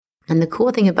And the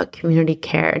cool thing about community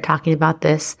care, talking about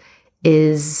this,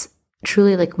 is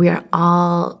truly like we are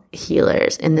all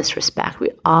healers in this respect.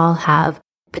 We all have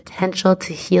potential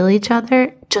to heal each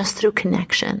other just through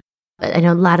connection. I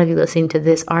know a lot of you listening to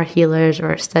this are healers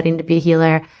or are studying to be a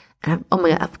healer. And oh my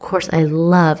God, of course, I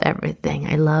love everything.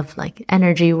 I love like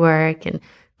energy work and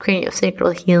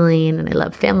craniosacral healing, and I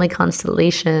love family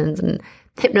constellations and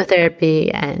hypnotherapy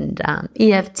and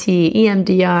EFT,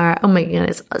 EMDR. Oh my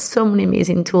goodness, so many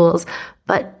amazing tools.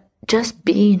 But just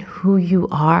being who you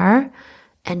are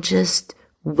and just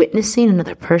witnessing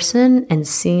another person and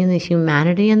seeing the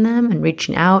humanity in them and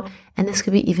reaching out. And this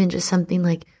could be even just something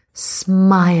like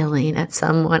smiling at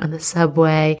someone on the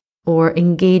subway or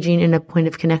engaging in a point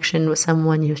of connection with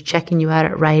someone who's checking you out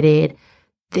at Rite Aid.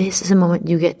 This is a moment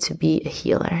you get to be a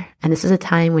healer. And this is a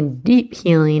time when deep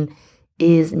healing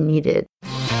is needed.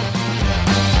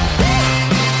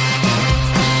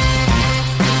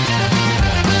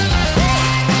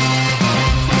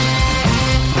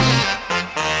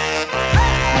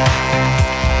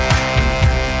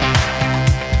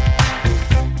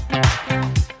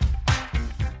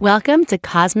 Welcome to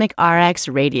Cosmic RX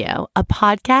Radio, a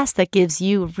podcast that gives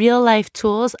you real-life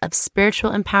tools of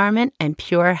spiritual empowerment and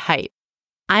pure hype.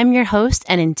 I'm your host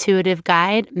and intuitive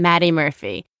guide, Maddie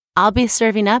Murphy. I'll be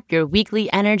serving up your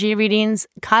weekly energy readings,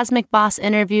 cosmic boss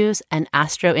interviews, and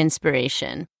astro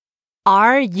inspiration.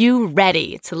 Are you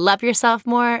ready to love yourself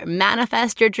more,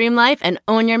 manifest your dream life, and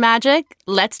own your magic?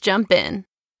 Let's jump in.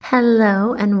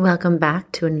 Hello, and welcome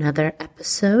back to another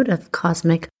episode of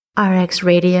Cosmic RX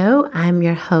Radio. I'm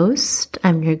your host,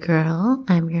 I'm your girl,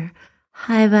 I'm your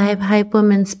high vibe, hype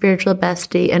woman, spiritual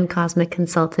bestie, and cosmic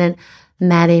consultant,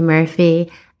 Maddie Murphy.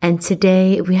 And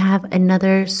today we have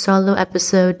another solo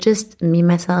episode, just me,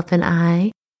 myself, and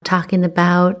I, talking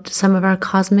about some of our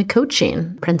cosmic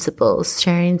coaching principles,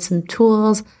 sharing some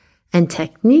tools and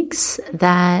techniques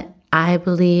that I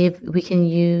believe we can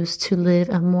use to live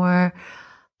a more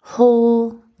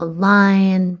whole,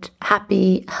 aligned,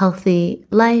 happy, healthy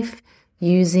life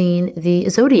using the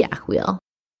zodiac wheel.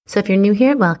 So if you're new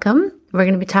here, welcome. We're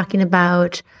going to be talking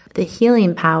about the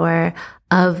healing power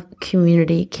of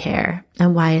community care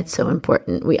and why it's so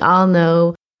important. We all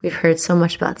know, we've heard so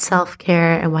much about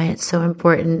self-care and why it's so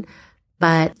important,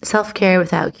 but self-care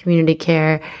without community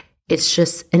care, it's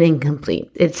just an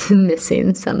incomplete. It's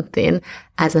missing something,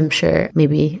 as I'm sure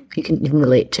maybe you can even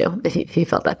relate to if you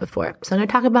felt that before. So I'm going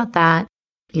to talk about that.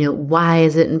 You know, why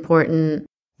is it important?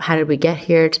 How did we get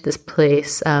here to this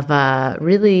place of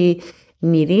really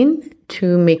needing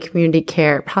to make community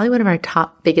care probably one of our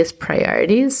top biggest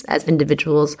priorities as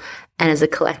individuals and as a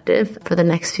collective for the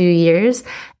next few years?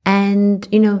 And,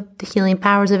 you know, the healing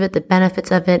powers of it, the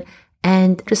benefits of it,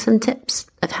 and just some tips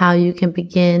of how you can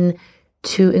begin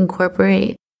to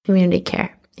incorporate community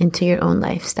care into your own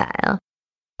lifestyle.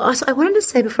 Also, I wanted to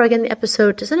say before I get in the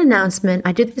episode, just an announcement.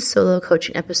 I do these solo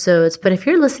coaching episodes, but if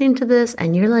you're listening to this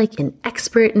and you're like an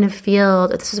expert in a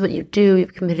field, or this is what you do,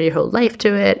 you've committed your whole life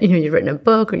to it, you know, you've written a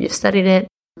book or you've studied it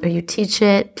or you teach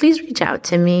it, please reach out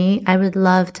to me. I would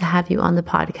love to have you on the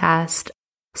podcast.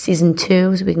 Season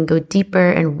 2, so we can go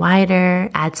deeper and wider,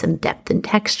 add some depth and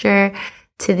texture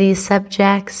to these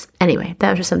subjects. Anyway, that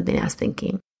was just something I was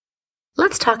thinking.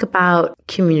 Let's talk about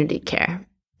community care.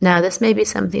 Now, this may be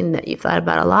something that you've thought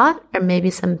about a lot, or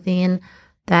maybe something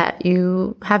that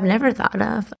you have never thought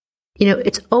of. You know,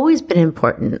 it's always been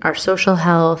important. Our social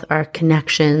health, our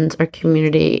connections, our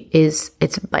community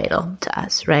it's vital to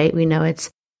us, right? We know it's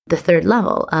the third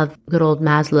level of good old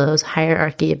Maslow's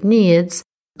hierarchy of needs.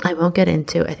 I won't get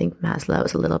into, I think Maslow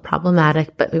is a little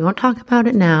problematic, but we won't talk about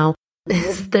it now.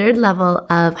 This third level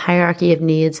of hierarchy of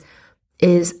needs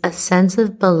is a sense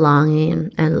of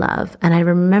belonging and love. And I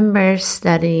remember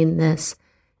studying this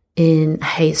in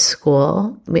high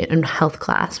school, in health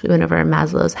class. We went over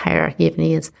Maslow's hierarchy of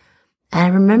needs. And I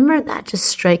remember that just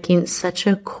striking such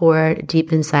a chord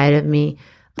deep inside of me,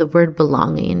 the word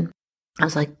belonging. I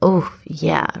was like, oh,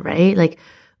 yeah, right? Like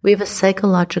we have a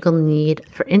psychological need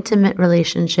for intimate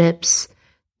relationships.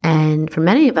 And for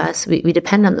many of us, we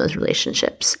depend on those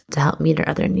relationships to help meet our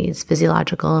other needs,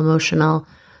 physiological, emotional.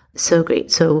 So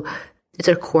great. So it's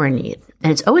our core need. And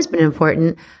it's always been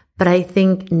important. But I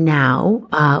think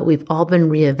now we've all been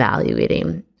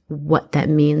reevaluating what that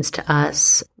means to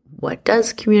us. What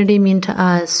does community mean to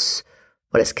us?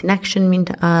 What does connection mean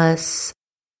to us?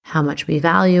 How much we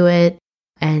value it?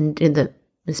 And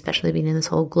especially being in this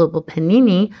whole global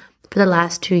panini for the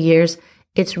last 2 years,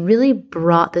 it's really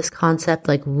brought this concept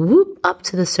like whoop up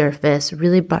to the surface,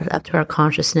 really brought it up to our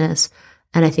consciousness.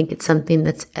 And I think it's something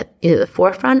that's at either the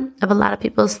forefront of a lot of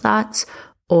people's thoughts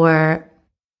or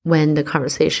when the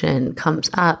conversation comes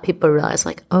up, people realize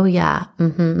like, oh yeah,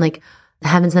 like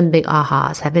having some big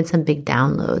ahas, having some big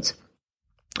downloads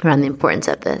around the importance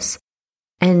of this.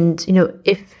 And,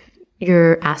 if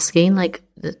you're asking, like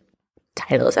the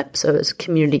title of this episode is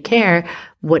Community Care,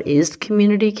 what is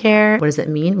community care? What does it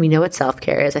mean? We know what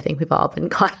self-care is. I think we've all been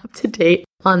caught up to date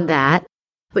on that.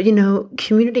 But,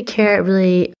 community care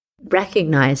really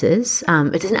recognizes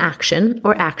it's an action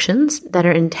or actions that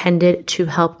are intended to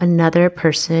help another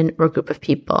person or group of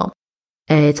people.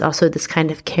 It's also this kind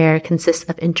of care consists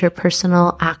of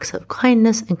interpersonal acts of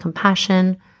kindness and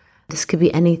compassion. This could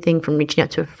be anything from reaching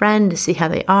out to a friend to see how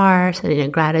they are, sending a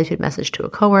gratitude message to a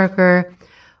coworker,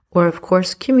 or of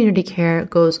course, community care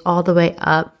goes all the way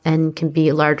up and can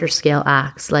be larger scale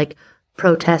acts like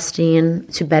protesting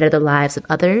to better the lives of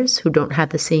others who don't have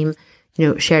the same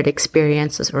shared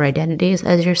experiences or identities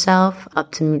as yourself,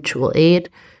 up to mutual aid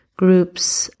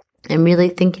groups, and really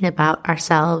thinking about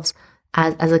ourselves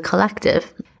as a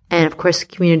collective. And of course,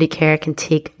 community care can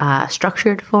take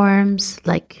structured forms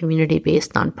like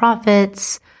community-based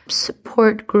nonprofits,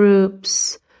 support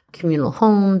groups, communal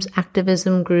homes,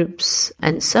 activism groups,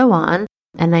 and so on.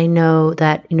 And I know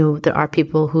that, there are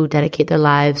people who dedicate their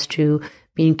lives to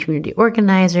being community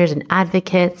organizers and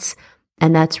advocates,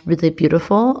 and that's really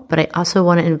beautiful. But I also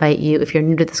want to invite you, if you're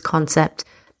new to this concept,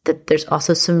 that there's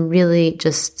also some really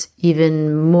just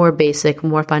even more basic,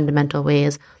 more fundamental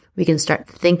ways we can start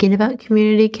thinking about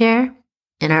community care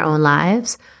in our own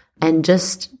lives, and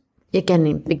just,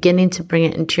 again, beginning to bring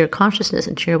it into your consciousness,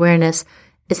 into your awareness,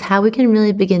 is how we can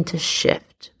really begin to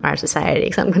shift our society.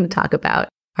 Because I'm going to talk about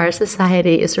our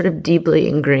society is sort of deeply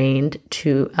ingrained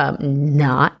to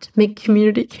not make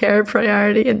community care a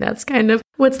priority. And that's kind of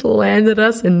what's landed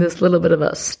us in this little bit of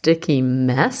a sticky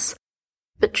mess.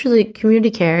 But truly,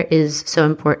 community care is so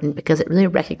important because it really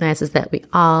recognizes that we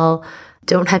all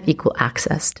don't have equal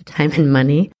access to time and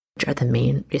money, which are the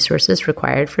main resources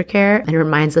required for care. And it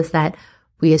reminds us that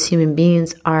we as human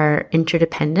beings are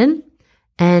interdependent.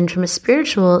 And from a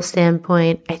spiritual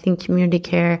standpoint, I think community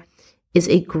care is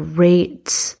a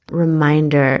great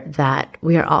reminder that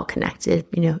we are all connected,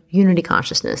 unity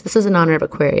consciousness. This is in honor of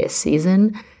Aquarius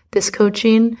season, this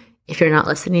coaching. If you're not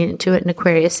listening to it in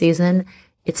Aquarius season,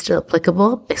 it's still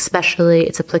applicable. Especially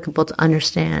it's applicable to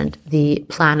understand the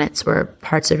planets or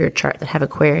parts of your chart that have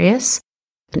Aquarius.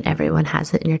 And everyone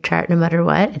has it in your chart no matter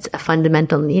what. It's a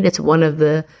fundamental need. It's one of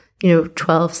the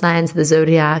 12 signs of the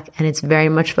zodiac, and it's very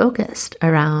much focused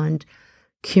around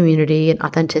community and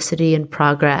authenticity and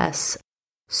progress.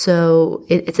 So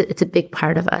it's a big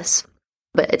part of us.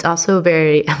 But it's also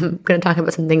I'm going to talk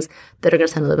about some things that are going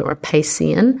to sound a little bit more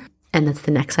Piscean, and that's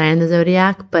the next sign in the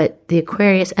zodiac. But the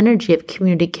Aquarius energy of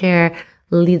community care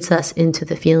leads us into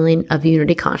the feeling of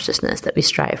unity consciousness that we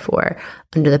strive for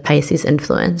under the Pisces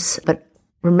influence. But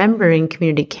remembering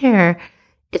community care,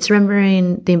 it's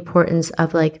remembering the importance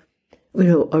of a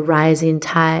rising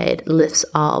tide lifts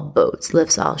all boats,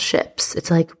 lifts all ships. It's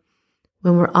like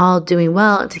when we're all doing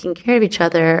well and taking care of each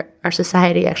other, our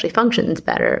society actually functions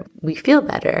better. We feel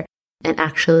better. And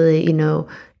actually,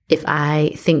 if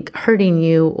I think hurting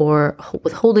you or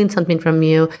withholding something from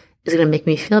you is going to make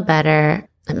me feel better,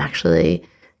 I'm actually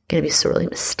going to be sorely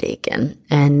mistaken.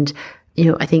 And,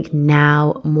 I think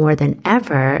now more than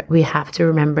ever, we have to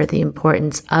remember the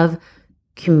importance of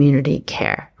community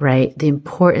care, right? The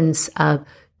importance of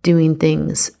doing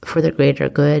things for the greater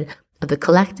good of the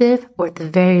collective, or at the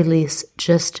very least,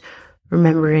 just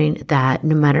remembering that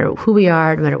no matter who we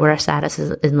are, no matter what our status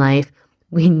is in life,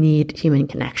 we need human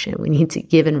connection. We need to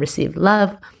give and receive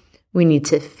love. We need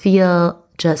to feel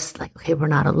just like, okay, we're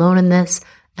not alone in this,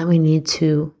 and we need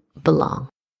to belong.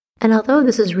 And although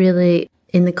this is really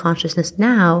in the consciousness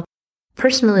now,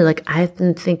 personally, I've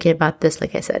been thinking about this,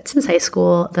 like I said, since high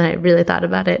school. Then I really thought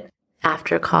about it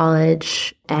after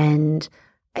college. And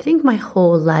I think my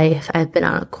whole life I've been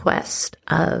on a quest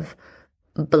of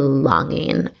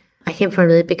belonging. I came from a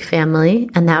really big family,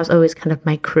 and that was always kind of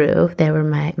my crew. They were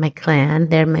my clan.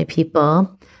 They're my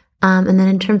people. And then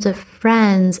in terms of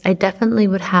friends, I definitely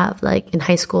would have, in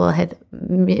high school, I had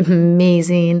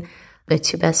amazing, my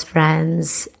two best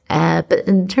friends. But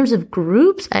in terms of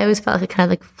groups, I always felt like I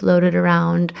kind of floated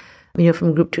around,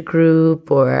 from group to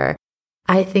group. Or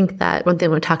I think that one thing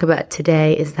I want to talk about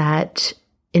today is that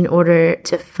in order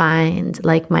to find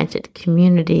like-minded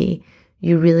community,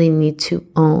 you really need to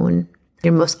own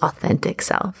your most authentic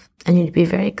self. And you need to be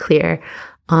very clear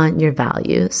on your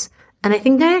values. And I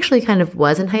think I actually kind of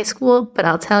was in high school, but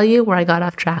I'll tell you where I got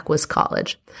off track was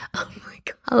college. Oh my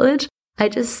college. I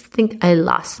just think I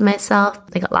lost myself.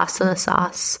 I got lost in the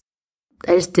sauce.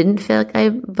 I just didn't feel like I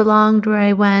belonged where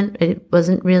I went. I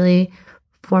wasn't really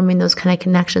forming those kind of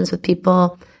connections with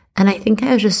people. And I think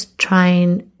I was just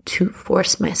trying to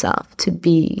force myself to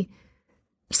be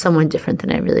someone different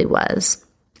than I really was.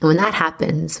 And when that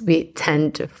happens, we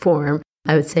tend to form,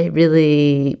 I would say,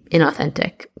 really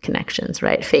inauthentic connections,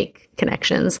 right? Fake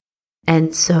connections.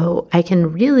 And so I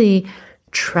can really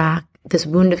track this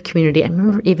wound of community. I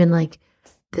remember even like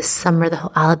this summer, the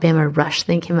whole Alabama Rush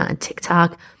thing came out on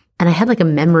TikTok. And I had like a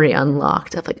memory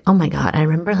unlocked of like, oh my God, I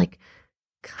remember like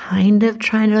kind of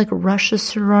trying to like rush a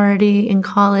sorority in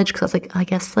college because I was like, I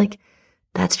guess like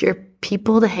that's your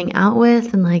people to hang out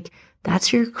with and like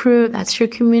that's your crew, that's your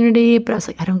community. But I was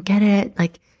like, I don't get it.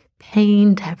 Like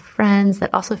paying to have friends,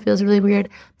 that also feels really weird.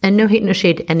 And no hate, no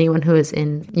shade to anyone who is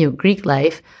in, Greek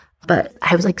life. But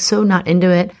I was like so not into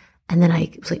it. And then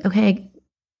I was like, okay,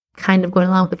 kind of going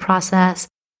along with the process.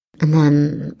 And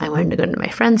then I wanted to go into my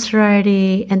friend's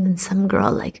sorority. And then some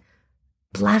girl like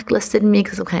blacklisted me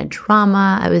because of some kind of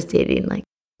drama. I was dating like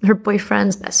her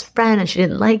boyfriend's best friend and she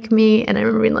didn't like me. And I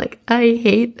remember being like, I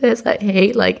hate this. I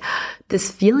hate like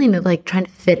this feeling of like trying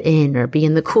to fit in or be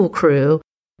in the cool crew.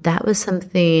 That was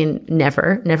something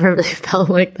never really felt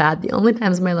like that. The only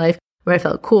times in my life where I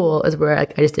felt cool is where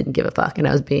like, I just didn't give a fuck and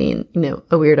I was being,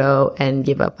 a weirdo and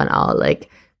gave up on all like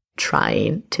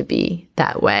trying to be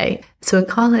that way. So in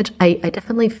college, I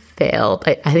definitely failed.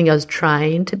 I think I was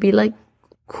trying to be like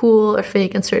cool or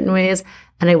fake in certain ways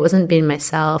and I wasn't being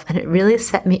myself. And it really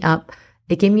set me up.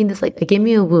 It gave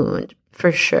me a wound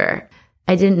for sure.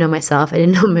 I didn't know myself. I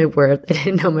didn't know my worth. I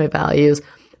didn't know my values.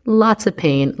 Lots of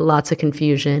pain, lots of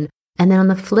confusion. And then on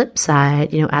the flip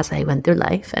side, as I went through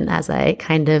life and as I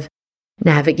kind of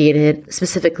navigated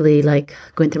specifically like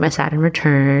going through my Saturn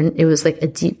return, it was like a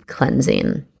deep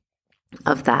cleansing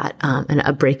of that and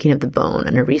a breaking of the bone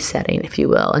and a resetting, if you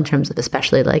will, in terms of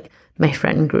especially like my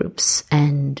friend groups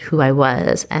and who I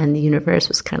was. And the universe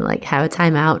was kind of like, have a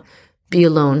time out, be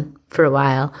alone for a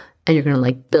while, and you're going to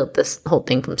like build this whole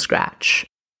thing from scratch.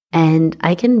 And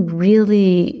I can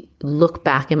really look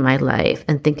back in my life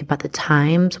and think about the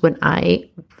times when I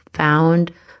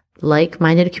found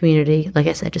like-minded community, like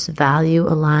I said, just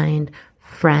value-aligned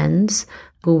friends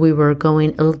who we were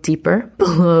going a little deeper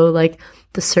below like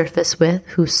the surface with,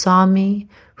 who saw me,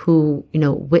 who,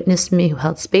 witnessed me, who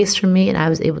held space for me, and I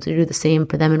was able to do the same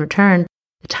for them in return.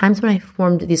 The times when I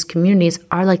formed these communities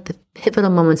are like the pivotal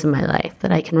moments in my life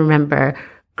that I can remember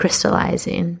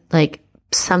crystallizing, like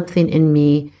something in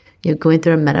me, going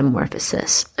through a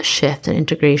metamorphosis, a shift, an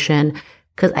integration,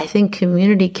 because I think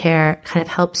community care kind of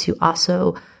helps you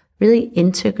also really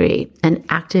integrate and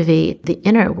activate the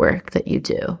inner work that you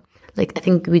do. Like, I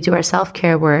think we do our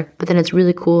self-care work, but then it's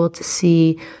really cool to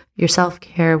see your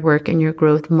self-care work and your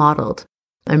growth modeled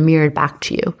or mirrored back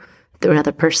to you through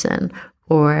another person,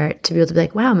 or to be able to be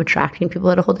like, wow, I'm attracting people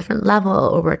at a whole different level,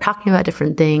 or we're talking about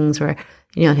different things, or,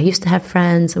 I used to have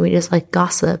friends and we just like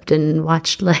gossiped and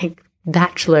watched like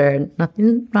Bachelor, and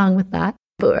nothing wrong with that.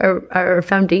 But our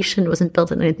foundation wasn't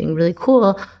built on anything really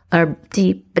cool or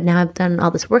deep. But now I've done all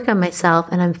this work on myself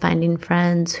and I'm finding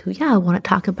friends who, want to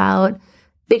talk about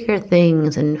bigger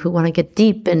things and who want to get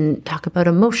deep and talk about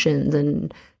emotions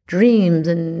and dreams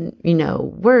and,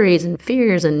 worries and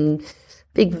fears and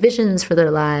big visions for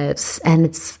their lives. And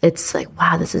it's like,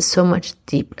 wow, this is so much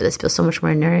deeper. This feels so much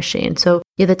more nourishing. So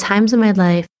the times in my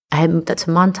life, I moved up to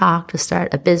Montauk to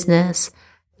start a business,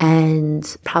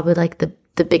 and probably like the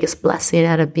biggest blessing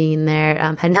out of being there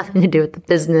had nothing to do with the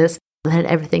business. It had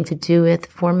everything to do with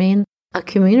forming a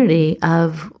community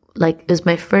of like, it was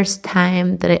my first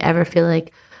time that I ever feel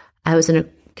like I was in a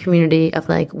community of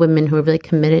like women who were really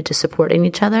committed to supporting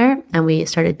each other. And we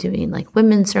started doing like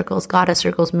women's circles, goddess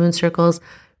circles, moon circles.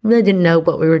 Really didn't know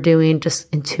what we were doing,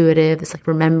 just intuitive, this like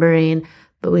remembering.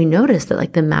 But we noticed that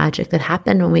like the magic that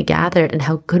happened when we gathered and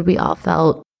how good we all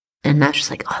felt. And that's just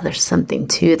like, oh, there's something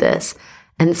to this.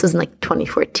 And this was in like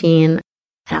 2014. And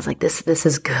I was like, this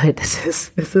is good.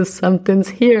 This is something's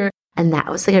here. And that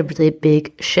was like a really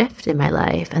big shift in my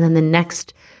life. And then the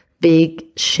next big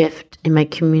shift in my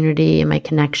community and my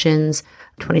connections,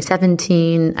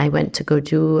 2017, I went to go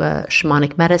do a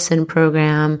shamanic medicine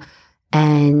program.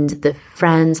 And the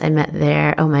friends I met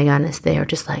there, oh my goodness, they are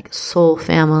just like soul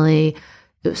family.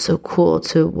 It was so cool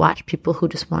to watch people who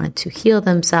just wanted to heal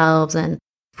themselves and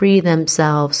free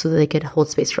themselves so that they could hold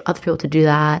space for other people to do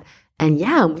that. And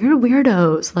we're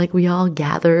weirdos. Like, we all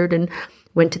gathered and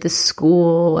went to the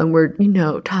school and we're,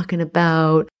 talking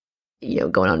about,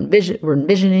 going on vision. We're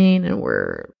envisioning and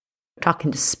we're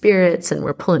talking to spirits and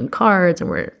we're pulling cards and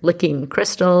we're licking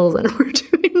crystals and we're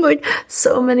doing like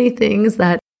so many things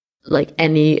that like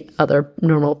any other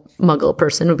normal muggle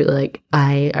person would be like,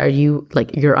 are you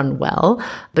like, you're unwell?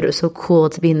 But it was so cool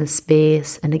to be in the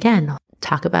space. And again,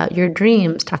 talk about your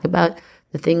dreams, talk about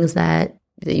the things that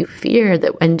you fear,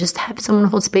 and just have someone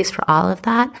hold space for all of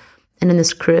that. And in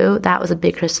this crew, that was a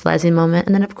big crystallizing moment.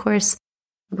 And then, of course,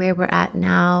 where we're at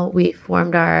now, we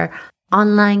formed our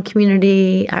online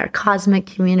community, our cosmic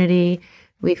community.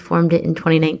 We formed it in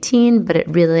 2019, but it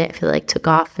really, I feel like, took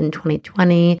off in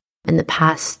 2020. And the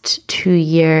past 2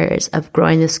 years of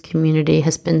growing this community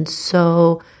has been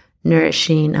so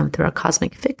nourishing through our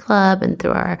Cosmic Fit Club and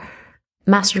through our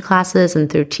master classes and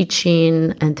through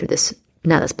teaching and through this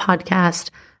podcast.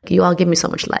 You all give me so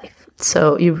much life.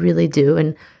 So you really do.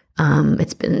 And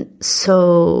it's been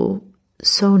so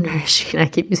nourishing. I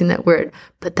keep using that word,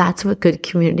 but that's what good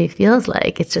community feels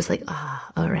like. It's just like,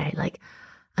 all right, like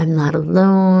I'm not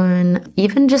alone.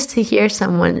 Even just to hear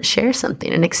someone share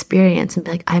something, an experience, and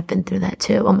be like, I've been through that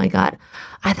too. Oh my God,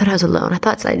 I thought I was alone. I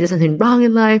thought I did something wrong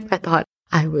in life. I thought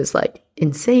I was like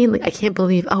insane. Like, I can't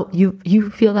believe, you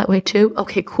feel that way too?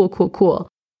 Okay, cool.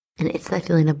 And it's that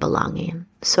feeling of belonging.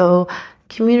 So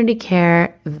community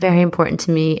care, very important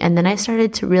to me. And then I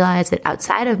started to realize that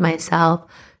outside of myself,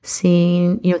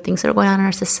 seeing, things that are going on in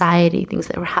our society, things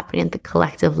that were happening at the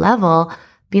collective level,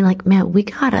 being like, man, we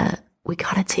gotta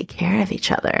take care of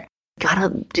each other.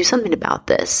 Gotta do something about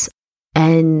this.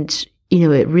 And,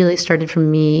 it really started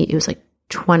from me. It was like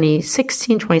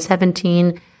 2016,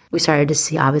 2017. We started to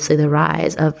see, obviously, the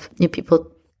rise of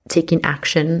people taking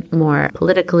action more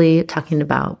politically, talking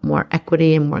about more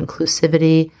equity and more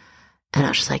inclusivity. And I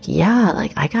was just like, yeah,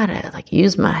 like I gotta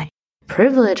use my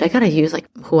privilege. I gotta use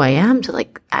who I am to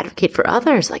advocate for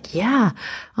others. Yeah,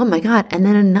 oh my God. And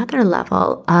then another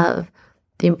level of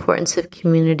the importance of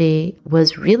community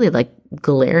was really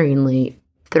glaringly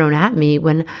thrown at me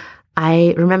when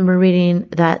I remember reading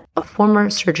that a former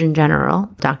Surgeon General,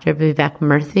 Dr. Vivek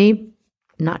Murthy,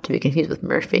 not to be confused with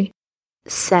Murphy,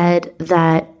 said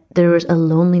that there was a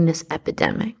loneliness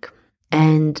epidemic.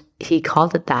 And he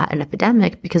called it that, an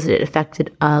epidemic, because it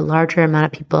affected a larger amount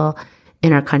of people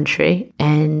in our country.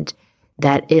 And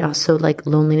that it also,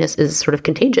 loneliness is sort of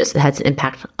contagious. It has an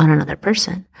impact on another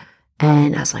person.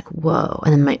 And I was like, whoa.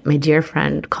 And then my dear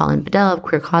friend, Colin Bedell of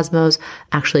Queer Cosmos,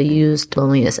 actually used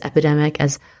loneliness epidemic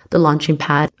as the launching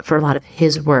pad for a lot of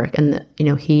his work. And,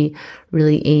 he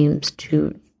really aims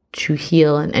to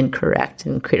heal and correct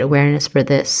and create awareness for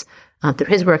this through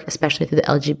his work, especially through the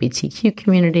LGBTQ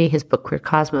community. His book, Queer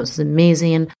Cosmos, is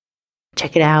amazing.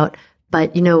 Check it out.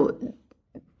 But,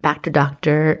 back to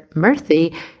Dr.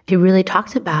 Murthy, he really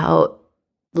talked about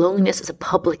loneliness as a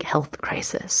public health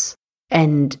crisis.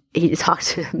 And he talked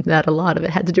to that a lot of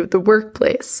it had to do with the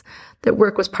workplace, that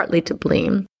work was partly to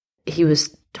blame. He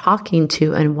was talking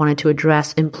to and wanted to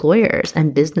address employers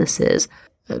and businesses,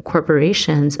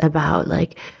 corporations about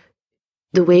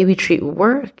the way we treat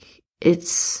work.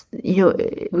 It's,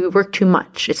 we work too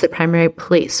much. It's the primary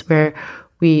place where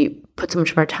we put so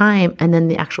much of our time. And then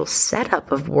the actual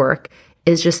setup of work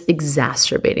is just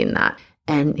exacerbating that.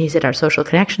 And he said our social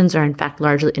connections are in fact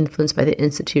largely influenced by the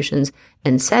institutions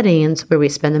and settings where we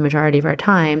spend the majority of our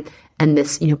time. And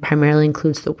this, primarily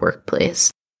includes the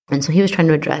workplace. And so he was trying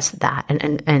to address that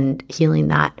and healing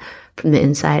that from the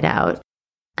inside out.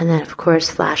 And then, of course,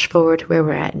 flash forward to where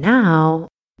we're at now.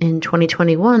 In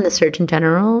 2021, the Surgeon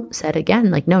General said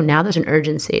again, no, now there's an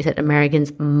urgency that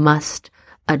Americans must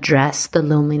address the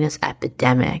loneliness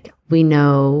epidemic. We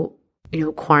know,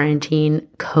 quarantine,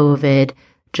 COVID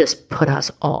just put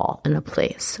us all in a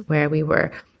place where we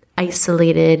were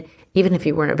isolated. Even if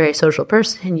you weren't a very social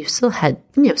person, you still had,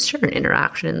 certain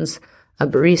interactions, a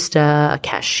barista, a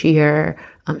cashier,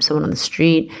 someone on the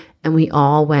street. And we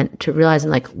all went to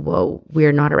realizing whoa,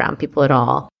 we're not around people at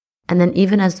all. And then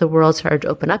even as the world started to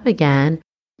open up again,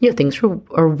 things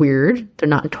are weird. They're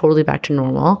not totally back to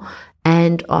normal.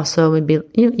 And also maybe,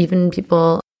 even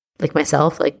people like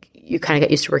myself, you kind of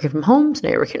got used to working from home. So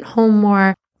now you're working home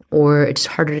more, or it's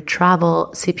harder to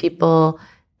travel, see people.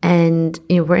 And,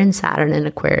 we're in Saturn and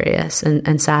Aquarius,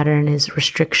 and Saturn is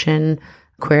restriction.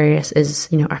 Aquarius is,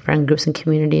 our friend groups and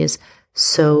communities.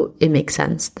 So it makes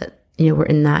sense that, we're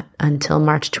in that until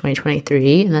March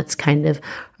 2023. And that's kind of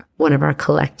one of our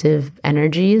collective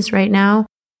energies right now.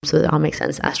 So it all makes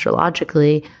sense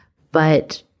astrologically.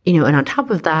 But, and on top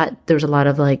of that, there's a lot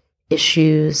of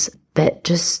issues that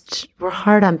just were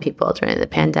hard on people during the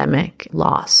pandemic,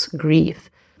 loss, grief,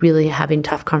 really having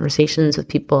tough conversations with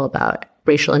people about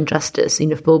racial injustice,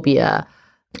 xenophobia,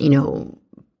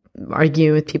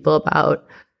 arguing with people about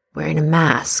wearing a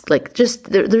mask. There's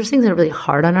things that are really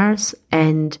hard on us.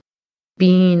 And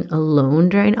being alone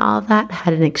during all of that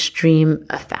had an extreme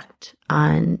effect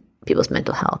on people's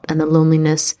mental health. And the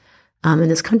loneliness in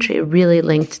this country really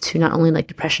linked to not only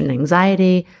depression and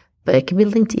anxiety, but it can be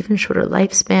linked to even shorter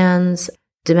lifespans.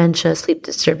 dementia, sleep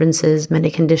disturbances,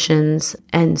 many conditions.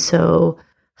 And so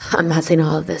I'm not saying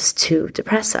all of this to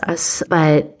depress us,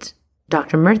 but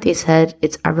Dr. Murthy said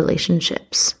it's our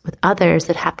relationships with others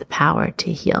that have the power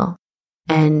to heal.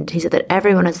 And he said that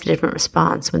everyone has a different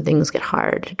response when things get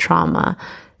hard, trauma.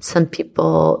 Some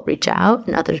people reach out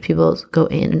and other people go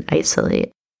in and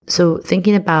isolate. So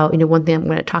thinking about, one thing I'm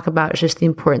going to talk about is just the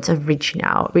importance of reaching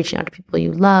out to people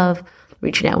you love,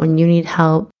 reaching out when you need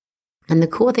help. And the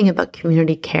cool thing about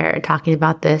community care, talking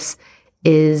about this,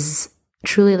 is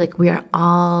truly like we are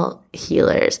all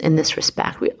healers in this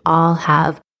respect. We all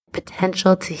have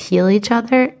potential to heal each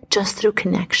other just through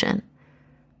connection.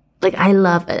 Like I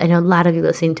know a lot of you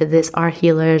listening to this are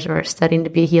healers or are studying to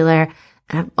be a healer.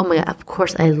 And oh my God, of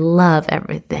course I love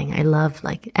everything. I love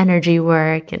like energy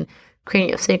work and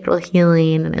craniosacral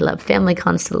healing, and I love family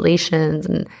constellations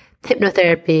and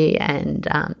hypnotherapy and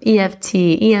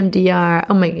EFT, EMDR.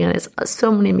 Oh my goodness,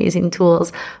 so many amazing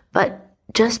tools. But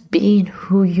just being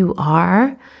who you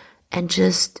are and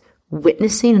just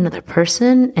witnessing another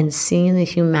person and seeing the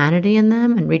humanity in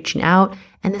them and reaching out.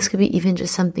 And this could be even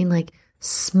just something like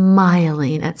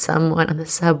smiling at someone on the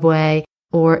subway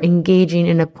or engaging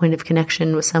in a point of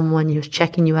connection with someone who's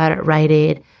checking you out at Rite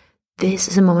Aid. This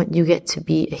is a moment you get to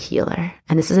be a healer.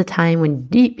 And this is a time when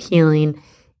deep healing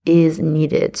is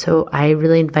needed. So I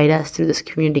really invite us through this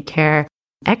community care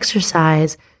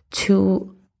exercise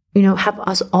to, have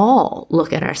us all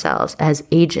look at ourselves as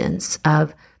agents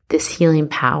of this healing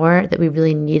power that we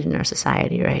really need in our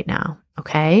society right now.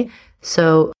 Okay.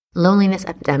 So loneliness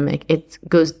epidemic, it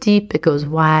goes deep, it goes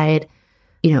wide.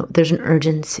 There's an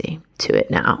urgency to it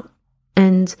now.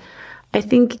 And I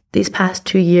think these past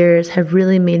 2 years have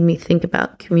really made me think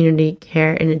about community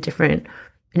care in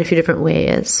a few different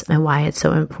ways and why it's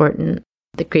so important.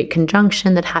 The Great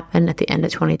Conjunction that happened at the end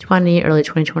of 2020, early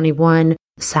 2021,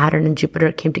 Saturn and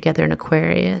Jupiter came together in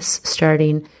Aquarius,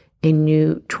 starting a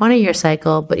new 20-year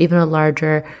cycle, but even a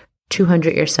larger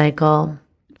 200-year cycle,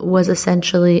 was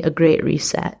essentially a great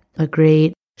reset, a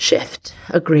great shift,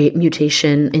 a great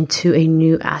mutation into a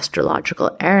new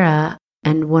astrological era.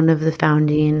 And one of the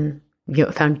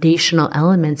foundational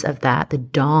elements of that, the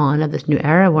dawn of this new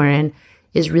era we're in,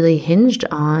 is really hinged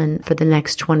on, for the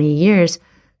next 20 years,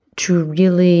 to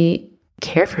really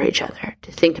care for each other,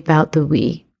 to think about the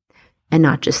we and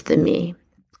not just the me.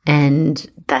 And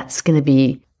that's going to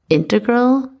be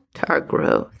integral to our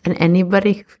growth. And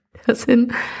anybody who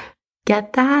doesn't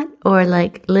get that or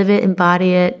like live it,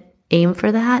 embody it, aim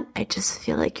for that, I just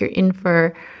feel like you're in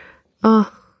for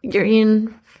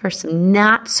some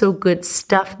not so good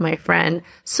stuff, my friend.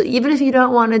 So even if you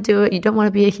don't want to do it, you don't want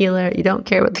to be a healer, you don't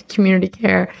care about the community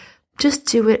care, just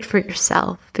do it for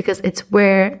yourself, because it's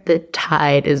where the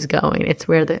tide is going. It's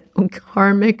where the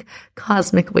karmic,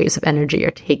 cosmic waves of energy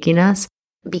are taking us,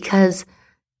 because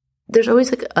there's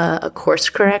always like a course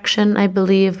correction, I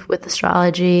believe, with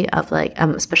astrology of like,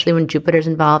 especially when Jupiter's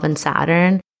involved in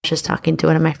Saturn. I was just talking to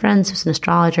one of my friends who's an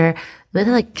astrologer. They're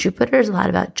like, Jupiter is a lot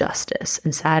about justice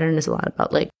and Saturn is a lot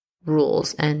about like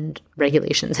rules and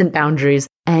regulations and boundaries.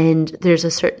 And there's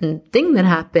a certain thing that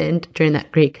happened during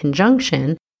that great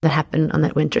conjunction that happened on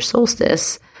that winter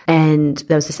solstice. And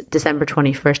that was December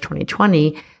 21st,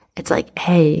 2020. It's like,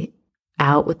 hey,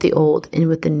 out with the old, in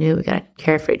with the new. We got to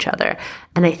care for each other.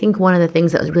 And I think one of the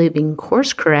things that was really being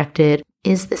course corrected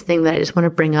is this thing that I just want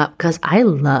to bring up, because I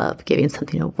love giving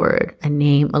something a word, a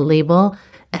name, a label.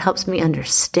 It helps me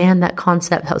understand that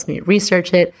concept, helps me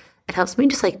research it. It helps me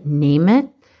just like name it.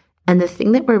 And the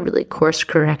thing that we're really course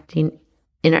correcting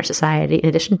in our society, in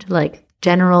addition to like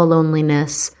general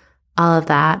loneliness, all of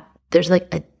that, there's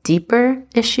like a deeper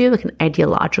issue, like an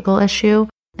ideological issue.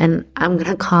 And I'm going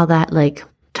to call that like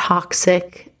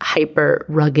toxic, hyper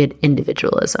rugged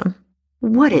individualism.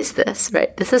 What is this,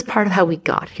 right? This is part of how we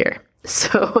got here.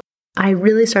 So I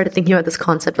really started thinking about this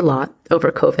concept a lot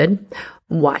over COVID,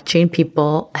 watching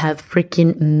people have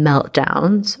freaking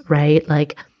meltdowns, right?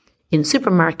 Like in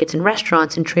supermarkets and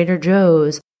restaurants and Trader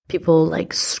Joe's, people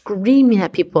like screaming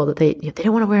at people that they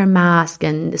don't want to wear a mask.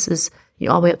 And this is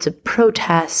all the way up to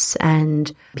protests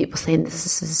and people saying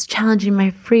this is challenging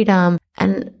my freedom.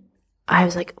 And I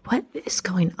was like, what is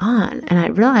going on? And I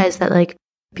realized that like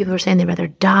people were saying they'd rather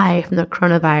die from the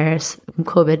coronavirus, from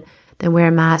COVID, than wear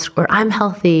a mask, or I'm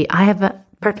healthy, I have a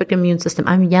perfect immune system,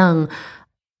 I'm young.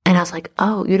 And I was like,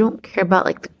 oh, you don't care about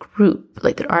like the group.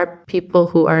 Like there are people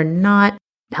who are not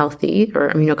healthy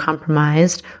or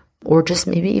immunocompromised, or just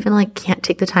maybe even like can't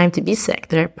take the time to be sick.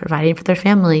 They're providing for their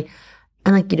family.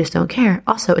 And like, you just don't care.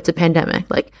 Also, it's a pandemic.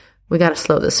 Like we got to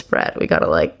slow this spread. We got to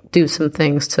like do some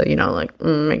things to,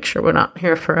 make sure we're not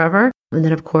here forever. And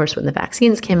then, of course, when the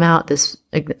vaccines came out, this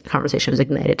conversation was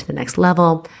ignited to the next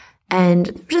level.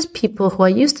 And just people who I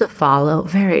used to follow,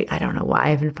 I don't know why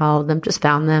I even followed them, just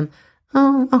found them.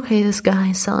 Oh, okay, this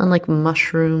guy's selling like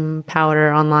mushroom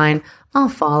powder online. I'll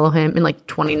follow him in like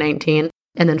 2019.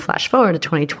 And then flash forward to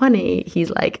 2020, he's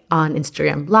like on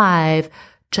Instagram Live,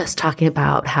 just talking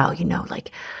about how,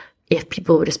 if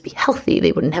people would just be healthy,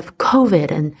 they wouldn't have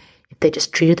COVID. And if they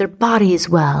just treated their bodies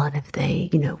well, and if they,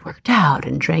 worked out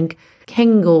and drank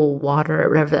Kangal water or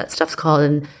whatever that stuff's called,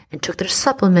 and took their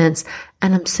supplements.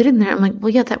 And I'm sitting there, I'm like, well,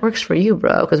 yeah, that works for you,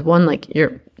 bro. Because one, like,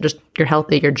 you're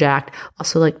healthy, you're jacked.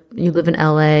 Also, like, you live in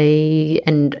LA,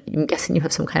 and I'm guessing you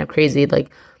have some kind of crazy, like,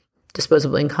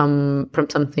 disposable income from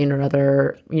something or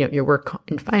other. You work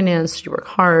in finance, you work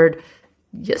hard,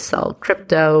 you sell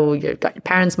crypto, you got your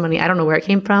parents' money. I don't know where it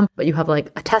came from, but you have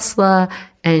like a Tesla,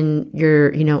 and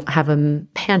you're, have a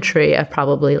pantry of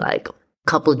probably like a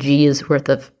couple G's worth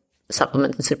of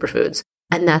supplements and superfoods.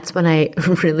 And that's when I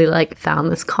really like found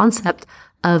this concept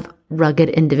of rugged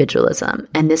individualism.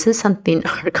 And this is something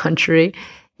our country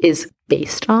is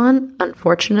based on,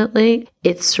 unfortunately.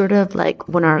 It's sort of like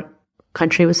when our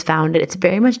country was founded, it's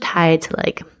very much tied to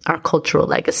like our cultural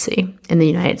legacy in the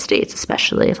United States,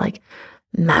 especially of like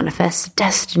manifest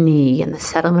destiny and the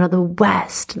settlement of the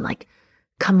West and like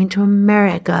coming to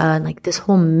America and like this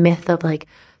whole myth of like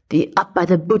the up by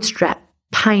the bootstrap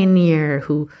pioneer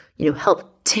who,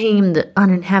 helped tame the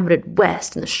uninhabited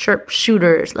West and the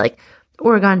sharpshooters, like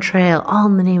Oregon Trail, all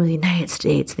in the name of the United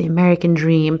States, the American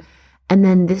dream. And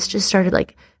then this just started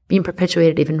like being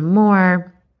perpetuated even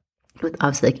more with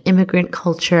obviously like immigrant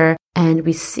culture. And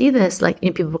we see this like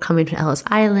people coming to Ellis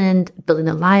Island, building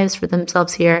their lives for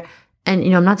themselves here. And,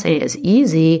 I'm not saying it's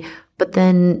easy, but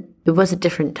then it was a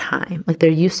different time. Like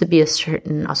there used to be a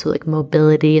certain also like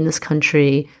mobility in this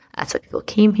country. That's why people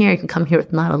came here. You can come here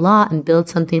with not a lot and build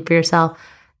something for yourself.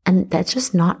 And that's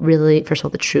just not really, first of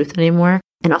all, the truth anymore.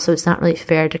 And also it's not really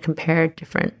fair to compare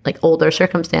different like older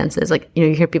circumstances. Like,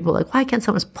 you hear people like, why can't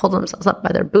someone just pull themselves up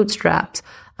by their bootstraps?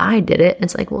 I did it. And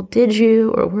it's like, well, did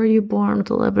you? Or were you born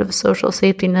with a little bit of a social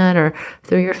safety net or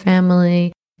through your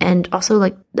family? And also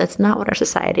like, that's not what our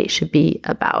society should be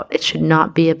about. It should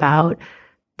not be about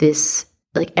this,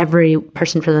 like every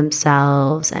person for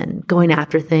themselves and going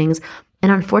after things.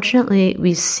 And unfortunately,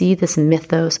 we see this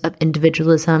mythos of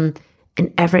individualism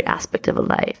in every aspect of a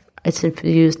life. It's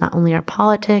infused not only our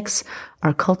politics,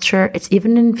 our culture, it's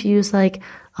even infused like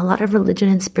a lot of religion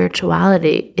and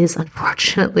spirituality is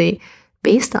unfortunately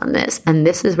based on this. And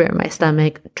this is where my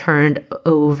stomach turned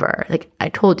over. Like I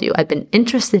told you, I've been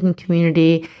interested in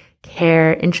community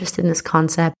care, interested in this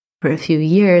concept for a few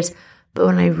years. But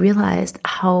when I realized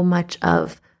how much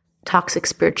of toxic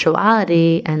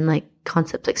spirituality and like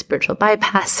concepts like spiritual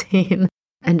bypassing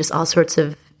and just all sorts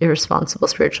of irresponsible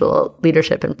spiritual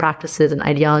leadership and practices and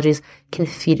ideologies can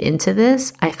feed into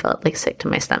this, I felt like sick to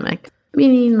my stomach.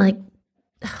 Meaning like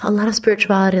a lot of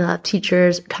spirituality, a lot of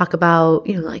teachers talk about,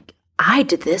 like, I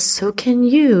did this, so can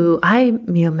you. I,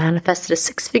 manifested a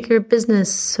 6-figure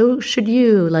business, so should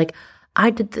you. Like,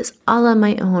 I did this all on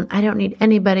my own. I don't need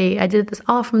anybody. I did this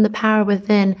all from the power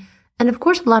within. And of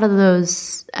course, a lot of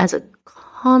those as a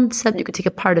concept, you could take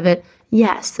a part of it.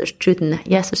 Yes, there's truth in that.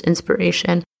 Yes, there's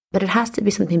inspiration, but it has to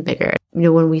be something bigger.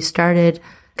 When we started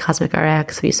Cosmic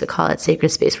RX, we used to call it Sacred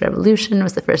Space Revolution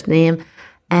was the first name.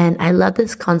 And I love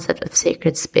this concept of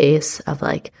sacred space, of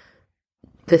like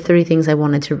the 3 things I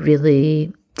wanted to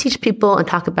really teach people and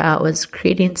talk about was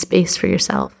creating space for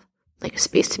yourself, like a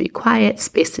space to be quiet,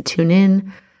 space to tune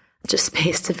in, just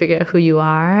space to figure out who you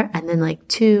are. And then like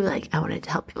 2, like I wanted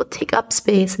to help people take up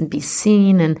space and be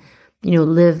seen and,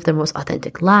 live their most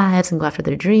authentic lives and go after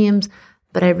their dreams.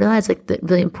 But I realized like the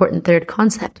really important 3rd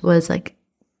concept was like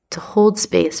to hold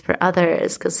space for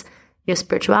others, because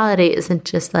spirituality isn't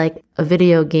just like a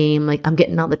video game. Like I'm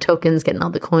getting all the tokens, getting all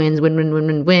the coins, win, win, win,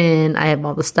 win, win. I have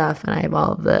all the stuff and I have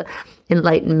all the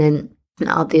enlightenment and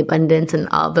all the abundance and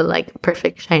all the like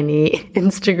perfect, shiny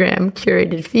Instagram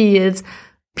curated feeds.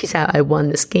 Peace out. I won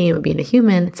this game of being a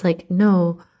human. It's like,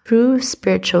 no, true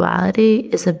spirituality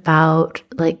is about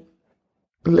like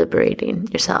liberating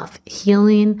yourself,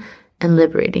 healing and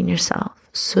liberating yourself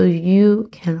so you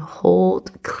can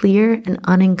hold clear and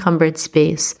unencumbered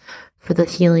space for the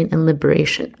healing and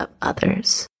liberation of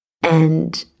others.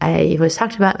 And I always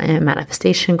talked about in a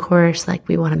manifestation course, like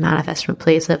we want to manifest from a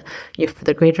place of, for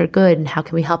the greater good and how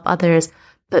can we help others.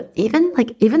 But even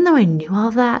though I knew all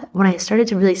of that, when I started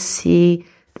to really see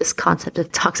this concept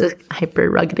of toxic, hyper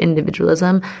rugged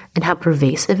individualism and how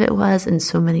pervasive it was in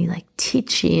so many like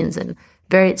teachings and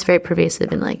it's very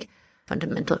pervasive in like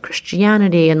fundamental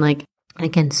Christianity and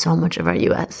again, so much of our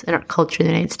US and our culture in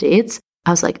the United States. I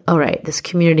was like, all right, this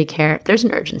community care, there's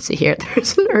an urgency here.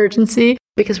 There's an urgency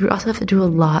because we also have to do a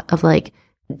lot of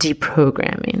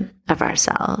deprogramming of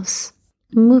ourselves.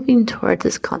 Moving towards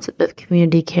this concept of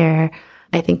community care,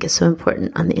 I think is so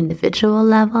important on the individual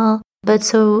level, but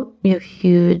so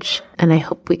huge. And I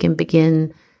hope we can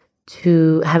begin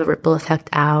to have a ripple effect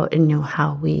out in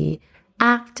how we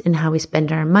act and how we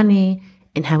spend our money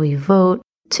and how we vote,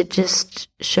 to just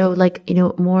show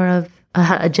more of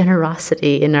a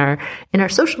generosity in our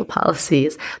social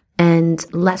policies, and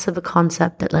less of a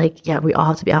concept that we all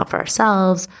have to be out for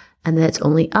ourselves and that it's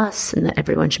only us and that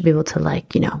everyone should be able to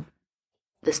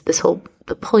this whole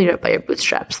the pull you up by your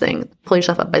bootstraps thing, pull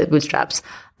yourself up by the bootstraps.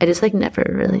 I just never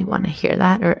really want to hear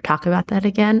that or talk about that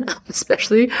again,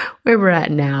 especially where we're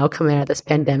at now coming out of this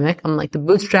pandemic. I'm like, the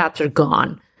bootstraps are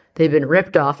gone. They've been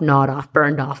ripped off, gnawed off,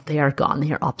 burned off. They are gone.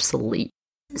 They are obsolete.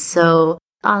 So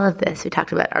all of this, we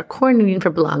talked about our core needing for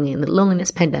belonging, the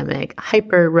loneliness pandemic,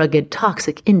 hyper rugged,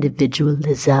 toxic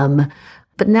individualism.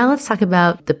 But now let's talk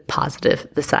about the positive,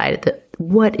 the side that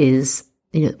what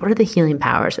are the healing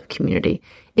powers of community?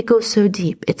 It goes so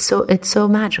deep. It's so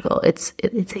magical. It's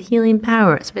a healing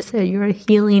power. As I said, you're a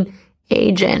healing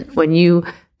agent when you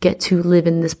get to live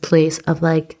in this place of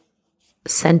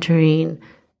centering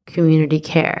community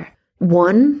care.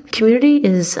 One, community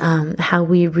is how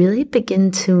we really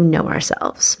begin to know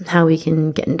ourselves, how we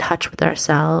can get in touch with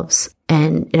ourselves,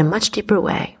 and in a much deeper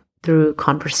way through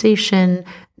conversation,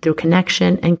 through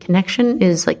connection. And connection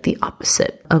is the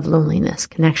opposite of loneliness.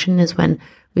 Connection is when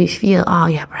we feel, oh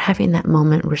yeah, we're having that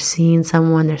moment. We're seeing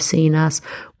someone, they're seeing us,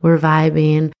 we're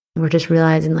vibing. We're just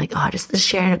realizing just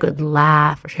sharing a good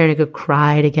laugh or sharing a good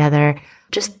cry together.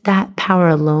 Just that power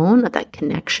alone of that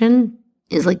connection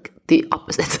is the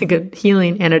opposite. It's a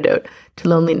healing antidote to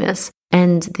loneliness.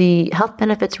 And the health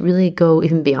benefits really go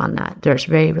even beyond that. There's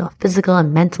very real physical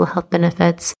and mental health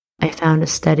benefits. I found a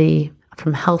study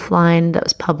from Healthline that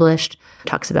was published,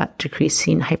 talks about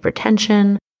decreasing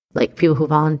hypertension, people who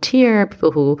volunteer,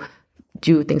 people who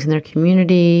do things in their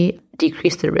community,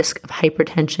 decrease the risk of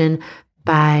hypertension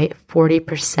by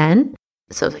 40%.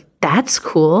 So that's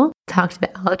cool. Talks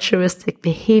about altruistic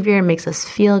behavior, makes us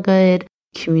feel good.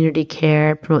 Community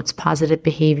care promotes positive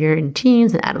behavior in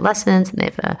teens and adolescents, and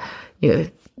they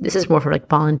have this is more for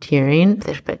volunteering.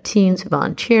 There's teens who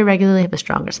volunteer regularly have a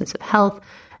stronger sense of health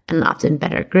and often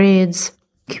better grades.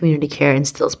 Community care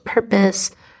instills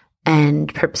purpose,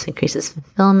 and purpose increases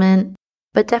fulfillment.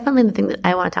 But definitely the thing that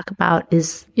I want to talk about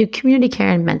is community care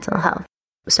and mental health.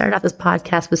 We started off this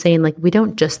podcast with saying we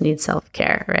don't just need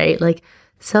self-care, right?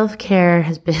 Self-care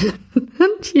has been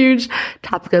a huge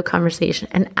topic of conversation,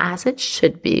 and as it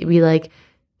should be. We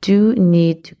do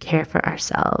need to care for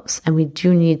ourselves, and we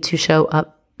do need to show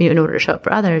up, in order to show up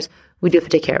for others, we do have to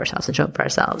take care of ourselves and show up for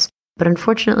ourselves. But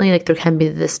unfortunately, there can be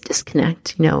this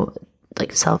disconnect,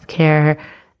 self-care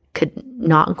could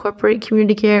not incorporate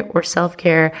community care, or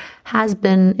self-care has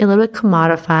been a little bit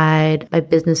commodified by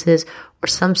businesses, or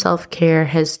some self-care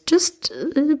has just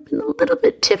been a little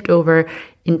bit tipped over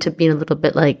into being a little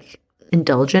bit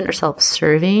indulgent or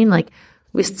self-serving.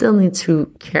 We still need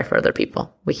to care for other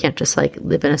people. We can't just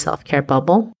live in a self-care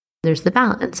bubble. There's the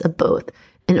balance of both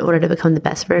in order to become the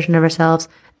best version of ourselves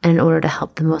and in order to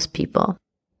help the most people.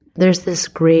 There's this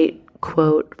great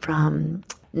quote from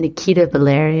Nikita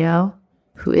Valerio,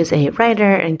 who is a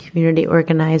writer and community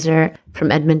organizer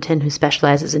from Edmonton who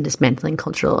specializes in dismantling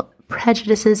cultural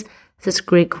prejudices. It's this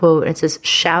great quote. It says,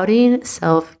 shouting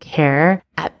self-care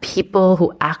at people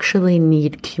who actually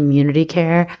need community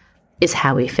care is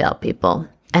how we fail people.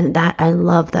 And I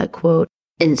love that quote.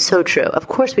 And it's so true. Of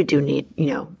course we do need,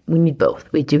 we need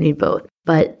both. We do need both.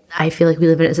 But I feel we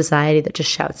live in a society that just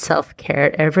shouts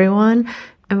self-care at everyone.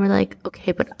 And we're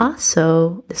okay, but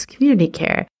also this community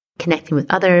care, connecting with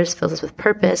others, fills us with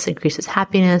purpose, increases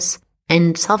happiness.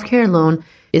 And self-care alone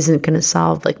isn't going to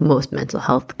solve most mental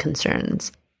health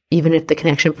concerns. Even if the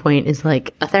connection point is a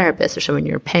therapist or someone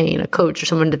you're paying, a coach or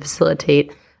someone to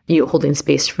facilitate you holding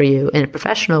space for you in a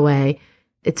professional way,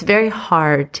 it's very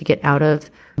hard to get out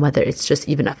of, whether it's just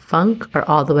even a funk or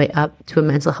all the way up to a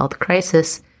mental health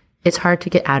crisis. It's hard to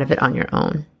get out of it on your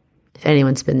own. If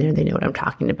anyone's been there, they know what I'm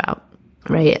talking about,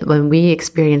 right? When we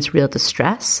experience real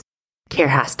distress, care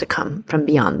has to come from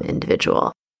beyond the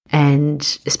individual. And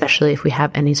especially if we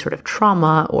have any sort of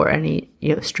trauma or any,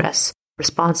 stress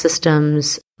response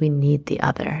systems, we need the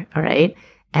other, all right?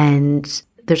 And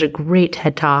there's a great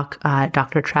TED Talk,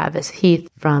 Dr. Travis Heath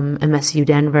from MSU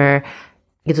Denver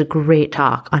gives a great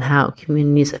talk on how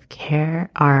communities of care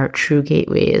are true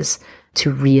gateways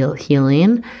to real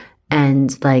healing.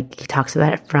 And like he talks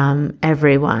about it from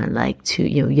everyone, like to,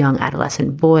 young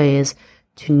adolescent boys,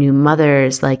 to new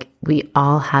mothers. Like we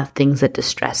all have things that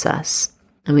distress us,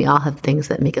 and we all have things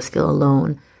that make us feel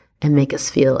alone and make us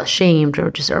feel ashamed or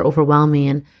just are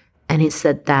overwhelming. And he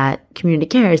said that community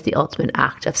care is the ultimate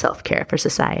act of self-care for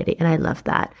society. And I love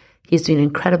that. He's doing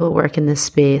incredible work in this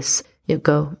space. You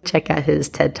go check out his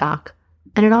TED Talk.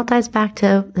 And it all ties back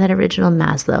to that original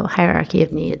Maslow hierarchy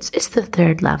of needs. It's the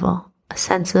third level, a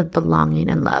sense of belonging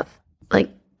and love.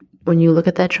 Like when you look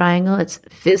at that triangle, it's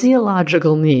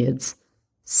physiological needs,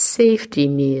 safety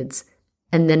needs,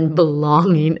 and then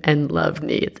belonging and love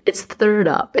needs. It's third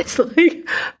up. It's like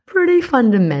pretty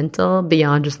fundamental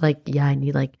beyond just like, yeah, I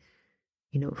need like,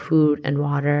 food and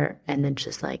water, and then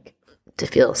just like to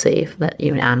feel safe that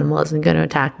an animal isn't going to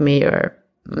attack me, or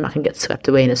I'm not going to get swept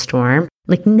away in a storm.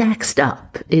 Like next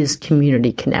up is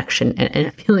community connection and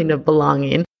a feeling of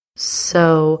belonging.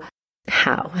 So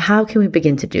how can we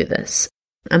begin to do this?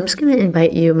 I'm just going to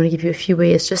invite you, I'm going to give you a few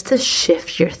ways just to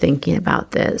shift your thinking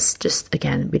about this. Just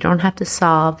again, we don't have to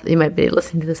solve. You might be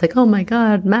listening to this like, oh my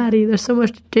God, Maddie, there's so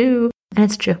much to do. And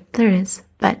it's true, there is.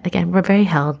 But again, we're very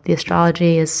held. The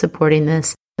astrology is supporting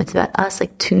this. It's about us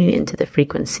like tuning into the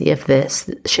frequency of this,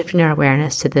 shifting our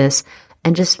awareness to this,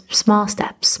 and just small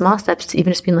steps to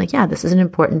even just being like, yeah, this is an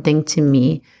important thing to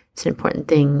me. It's an important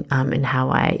thing in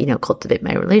how I, cultivate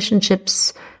my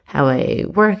relationships, how I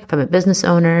work, if I'm a business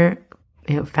owner,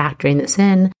 factoring this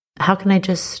in. How can I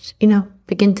just,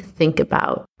 begin to think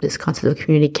about this concept of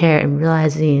community care and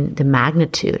realizing the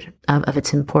magnitude of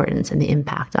its importance and the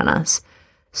impact on us?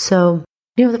 So,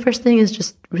 the first thing is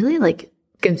just really like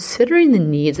considering the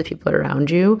needs of people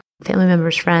around you, family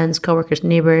members, friends, coworkers,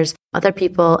 neighbors, other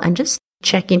people, and just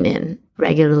checking in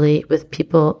regularly with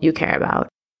people you care about.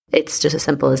 It's just as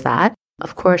simple as that.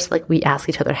 Of course, like we ask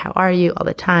each other, how are you all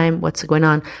the time? What's going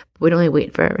on? But we don't only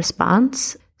wait for a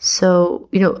response. So,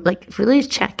 like really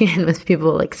check in with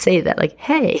people, like say that like,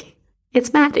 hey,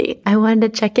 it's Maddie. I wanted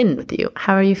to check in with you.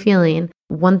 How are you feeling?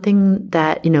 One thing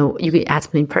that, you could add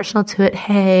something personal to it.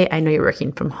 Hey, I know you're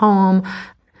working from home.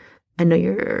 I know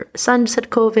your son just had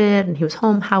COVID and he was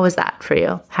home. How was that for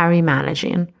you? How are you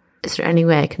managing? Is there any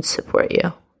way I can support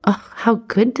you? Oh, how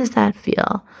good does that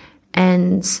feel?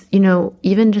 And,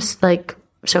 even just like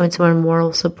showing someone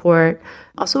moral support.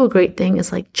 Also a great thing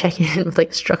is like checking in with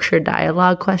like structured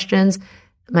dialogue questions.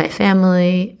 My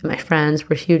family, my friends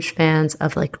were huge fans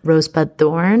of like Rosebud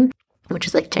Thorn, which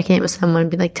is like checking in with someone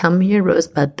and be like, tell me your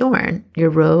Rosebud Thorn, your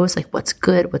rose, like what's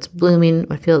good, what's blooming,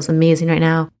 what feels amazing right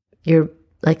now. Your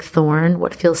like thorn,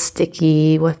 what feels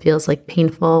sticky, what feels like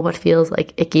painful, what feels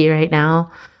like icky right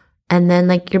now. And then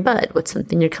like your bud, what's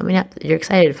something you're coming up that you're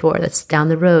excited for, that's down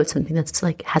the road, something that's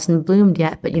like hasn't bloomed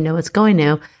yet, but it's going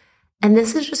to. And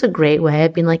this is just a great way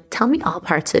of being like, tell me all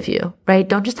parts of you, right?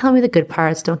 Don't just tell me the good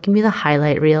parts. Don't give me the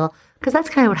highlight reel, because that's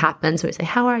kind of what happens when we say,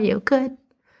 how are you? Good.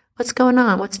 What's going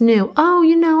on? What's new? Oh,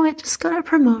 I just got a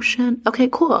promotion. Okay,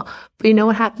 cool. But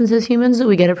what happens as humans?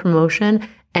 We get a promotion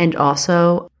and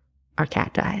also our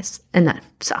cat dies, and that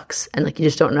sucks. And like, you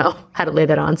just don't know how to lay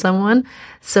that on someone.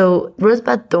 So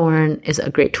Rosebud Thorn is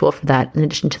a great tool for that. In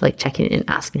addition to like checking in and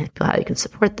asking people how you can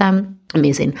support them.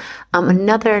 Amazing.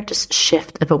 Another just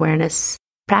shift of awareness,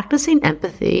 practicing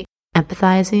empathy,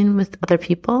 empathizing with other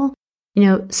people.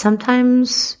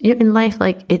 Sometimes in life,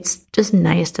 like it's just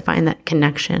nice to find that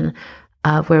connection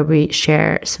where we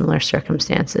share similar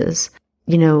circumstances.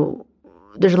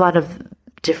 There's a lot of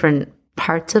different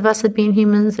parts of us as being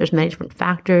humans. There's many different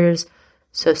factors,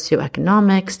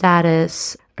 socioeconomic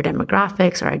status, our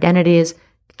demographics, our identities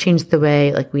change the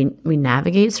way like we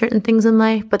navigate certain things in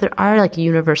life, but there are like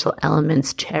universal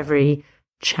elements to every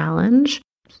challenge.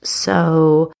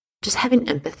 So just having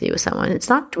empathy with someone, it's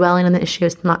not dwelling on the issue,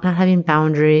 it's not having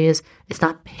boundaries, it's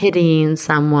not pitying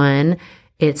someone,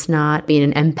 it's not being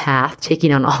an empath,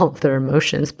 taking on all of their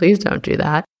emotions. Please don't do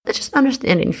that. It's just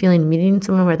understanding, feeling, meeting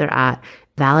someone where they're at,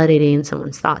 validating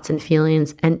someone's thoughts and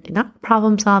feelings, and not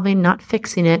problem solving, not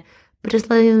fixing it, but just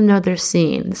letting them know they're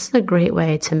seen. This is a great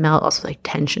way to melt also like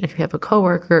tension. If you have a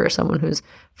coworker or someone who's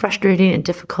frustrating and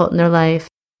difficult in their life,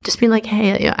 just being like,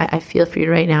 hey, I feel for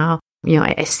you right now.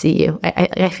 I see you.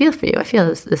 I feel for you. I feel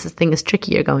this thing is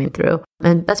tricky you're going through.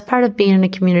 And that's part of being in a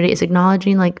community, is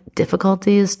acknowledging like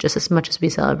difficulties just as much as we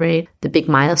celebrate the big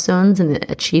milestones and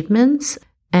the achievements.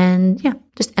 And yeah,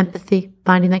 just empathy,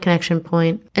 finding that connection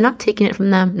point and not taking it from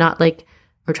them, not like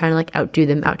we're trying to like outdo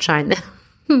them, outshine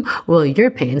them. Well, your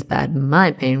pain's bad.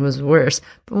 My pain was worse.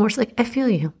 But we're just like, I feel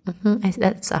you.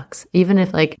 That sucks. Even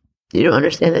if like you don't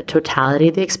understand the totality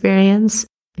of the experience,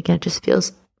 again, it just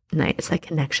feels nice. It's that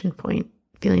connection point,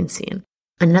 feeling seen.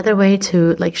 Another way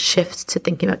to like shift to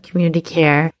thinking about community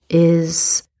care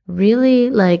is really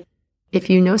like if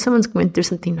you know someone's going through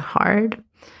something hard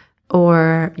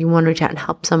or you want to reach out and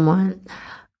help someone,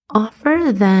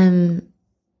 offer them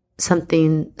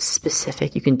something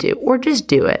specific you can do or just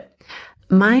do it.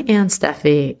 My Aunt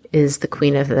Steffi is the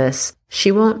queen of this.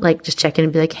 She won't like just check in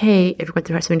and be like, hey, if you're going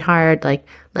through something hard, like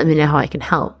let me know how I can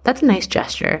help. That's a nice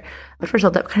gesture. But first of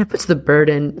all, that kind of puts the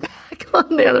burden back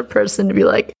on the other person to be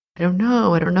like, I don't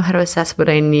know how to assess what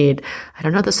I need. I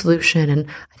don't know the solution and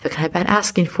I feel kind of bad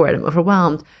asking for it. I'm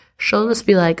overwhelmed. She'll just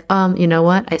be like, you know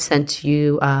what? I sent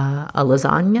you a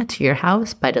lasagna to your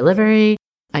house by delivery.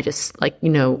 I just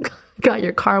got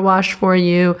your car washed for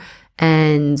you.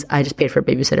 And I just paid for a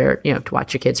babysitter, to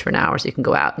watch your kids for an hour so you can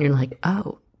go out. And you're like,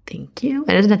 oh, thank you.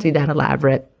 And it doesn't have to be that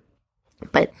elaborate.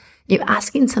 But you're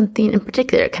asking something in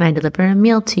particular. Can I deliver a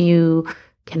meal to you?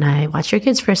 Can I watch your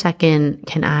kids for a second?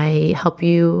 Can I help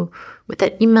you with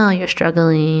that email you're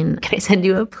struggling? Can I send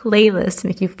you a playlist to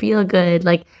make you feel good?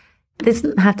 Like, this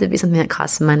doesn't have to be something that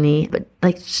costs money, but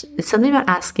like, it's something about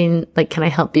asking, like, can I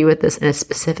help you with this in a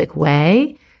specific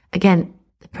way? Again,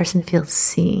 the person feels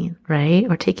seen, right?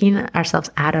 We're taking ourselves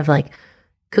out of like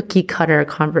cookie cutter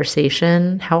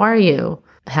conversation. How are you?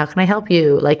 How can I help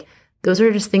you? Like, those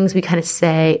are just things we kind of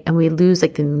say and we lose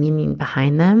like the meaning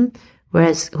behind them.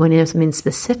 Whereas when you have something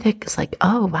specific, it's like,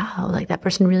 oh, wow, like that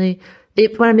person really, they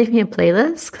want to make me a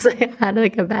playlist because I had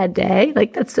like a bad day.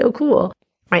 Like, that's so cool.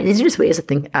 Right? These are just ways to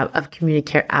think of community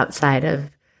care outside of,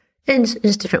 and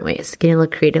just different ways, getting a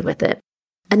little creative with it.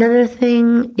 Another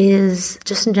thing is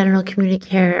just in general community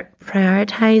care,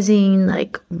 prioritizing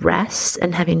like rest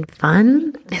and having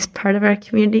fun is part of our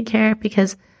community care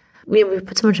because we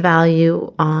put so much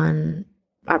value on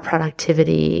our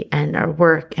productivity and our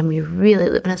work, and we really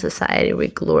live in a society where we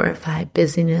glorify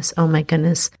busyness. Oh my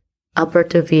goodness.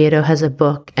 Alberto Viedo has a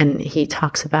book and he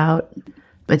talks about,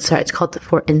 it's called The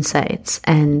 4 Insights.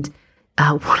 And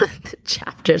one of the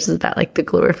chapters is about like the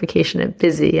glorification of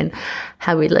busy and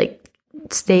how we like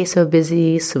stay so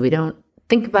busy so we don't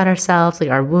think about ourselves, like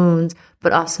our wounds,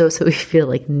 but also so we feel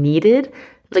like needed.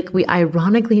 Like we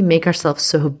ironically make ourselves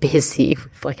so busy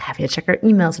with like having to check our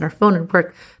emails and our phone and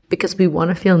work because we want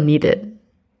to feel needed.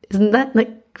 Isn't that like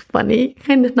funny?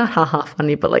 Kind of not haha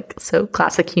funny, but like so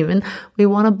classic human. We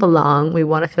want to belong. We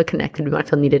want to feel connected. We want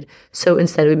to feel needed. So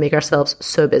instead we make ourselves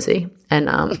so busy and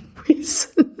we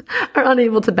are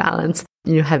unable to balance,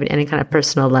 having any kind of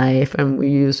personal life,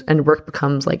 and work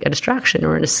becomes like a distraction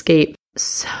or an escape.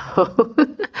 So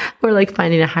we're like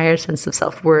finding a higher sense of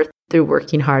self-worth through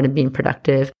working hard and being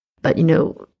productive. But,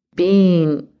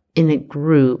 being in a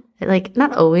group, like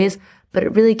not always, but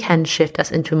it really can shift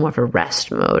us into more of a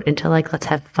rest mode, into like, let's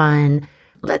have fun.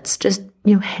 Let's just,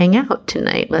 hang out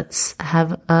tonight. Let's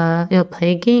have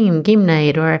play a game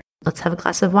night, or let's have a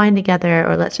glass of wine together,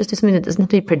 or let's just do something that doesn't have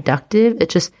to be productive.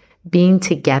 It's just being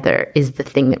together is the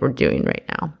thing that we're doing right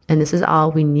now. And this is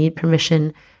all we need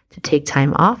permission to take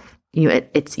time off.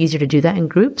 It's easier to do that in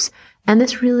groups. And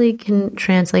this really can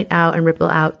translate out and ripple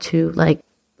out to like,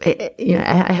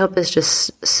 I hope this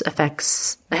just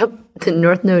affects, I hope the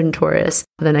North Node in Taurus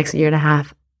for the next year and a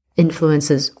half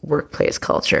influences workplace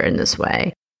culture in this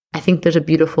way. I think there's a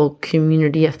beautiful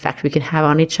community effect we can have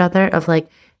on each other of like,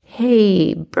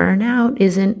 hey, burnout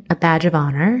isn't a badge of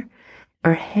honor.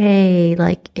 Or, hey,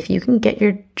 like, if you can get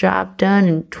your job done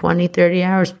in 20, 30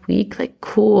 hours a week, like,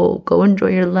 cool, go enjoy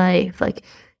your life. Like,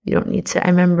 you don't need to. I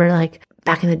remember, like,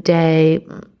 back in the day,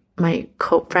 my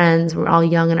co-friends were all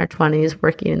young in our 20s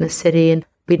working in the city, and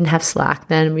we didn't have Slack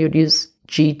then. We would use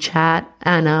GChat,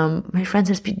 and my friends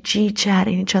would just be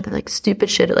G-chatting each other, like, stupid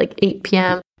shit at, like, 8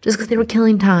 p.m. just because they were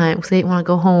killing time, because they didn't want to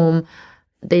go home.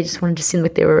 They just wanted to seem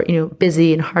like they were,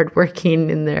 busy and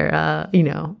hardworking in their,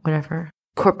 whatever,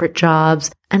 corporate jobs.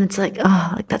 And it's like,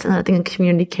 oh, like that's another thing in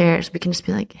community care. So we can just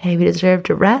be like, hey, we deserve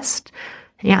to rest,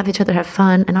 hang out with each other, have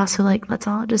fun. And also like, let's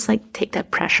all just like take that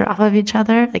pressure off of each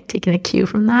other, like taking a cue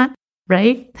from that,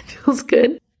 right? That feels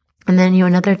good. And then,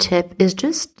 another tip is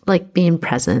just like being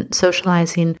present,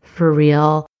 socializing for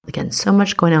real. Again, so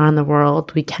much going on in the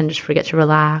world. We can just forget to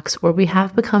relax, or we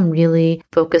have become really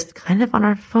focused kind of on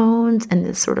our phones and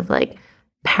this sort of like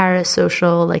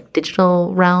parasocial, like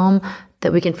digital realm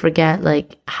that we can forget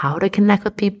like how to connect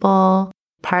with people.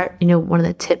 One of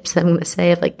the tips that I'm going to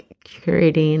say of like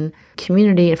curating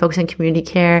community and focusing on community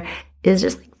care is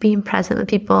just like being present with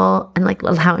people and like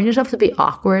allowing yourself to be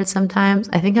awkward sometimes.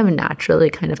 I think I'm a naturally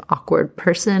kind of awkward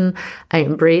person. I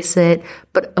embrace it.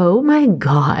 But oh my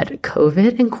God,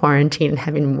 COVID and quarantine and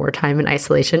having more time in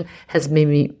isolation has made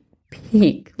me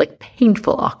peak, like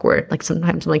painful awkward. Like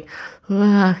sometimes I'm like,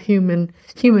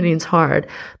 humaning's hard,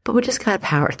 but we just got to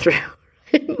power through.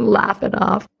 laugh it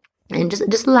off. And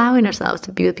just allowing ourselves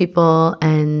to be with people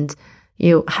and,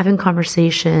 having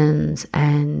conversations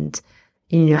and,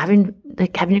 having a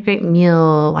great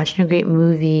meal, watching a great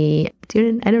movie,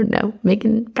 doing, I don't know,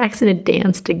 practicing a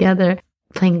dance together,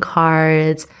 playing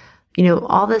cards,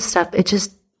 all this stuff. It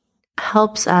just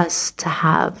helps us to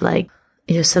have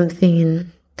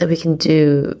something that we can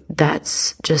do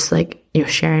that's just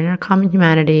sharing our common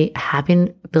humanity,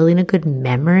 building a good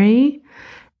memory,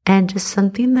 and just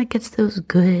something that gets those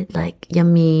good,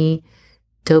 yummy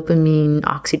dopamine,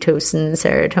 oxytocin,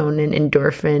 serotonin,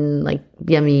 endorphin,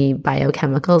 yummy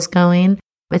biochemicals going.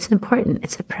 It's important.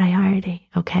 It's a priority.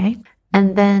 Okay.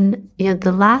 And then,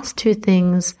 the last two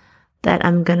things that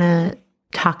I'm going to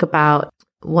talk about,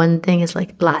 one thing is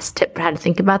last tip for how to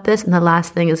think about this. And the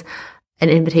last thing is an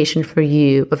invitation for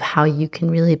you of how you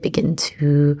can really begin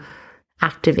to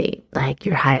activate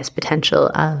your highest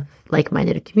potential of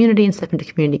like-minded community and step into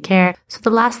community care. So the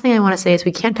last thing I want to say is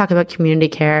we can't talk about community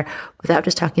care without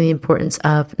just talking the importance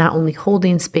of not only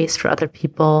holding space for other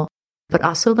people, but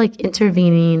also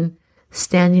intervening,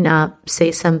 standing up,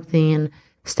 say something,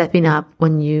 stepping up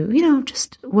when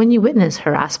when you witness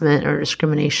harassment or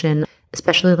discrimination,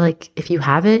 especially if you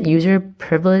have it, use your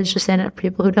privilege to stand up for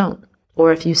people who don't.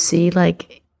 Or if you see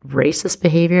racist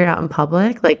behavior out in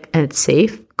public, and it's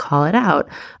safe, call it out.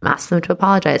 Ask them to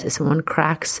apologize. If someone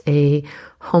cracks a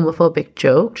homophobic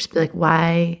joke, just be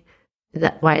why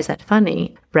is that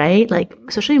funny? Right?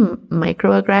 Especially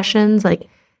microaggressions,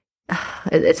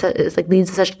 it's leads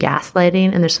to such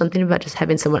gaslighting. And there's something about just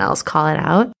having someone else call it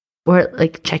out, or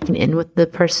checking in with the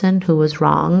person who was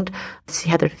wronged, see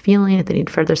how they're feeling, if they need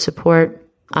further support.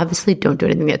 Obviously, don't do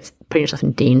anything that's putting yourself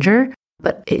in danger.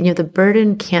 But, the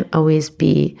burden can't always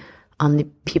be on the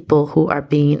people who are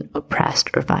being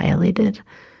oppressed or violated.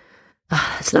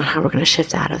 That's not how we're going to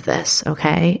shift out of this,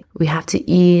 okay? We have to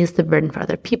ease the burden for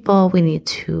other people. We need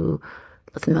to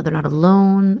let them know they're not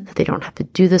alone, that they don't have to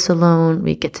do this alone.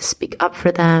 We get to speak up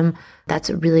for them. That's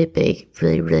a really big,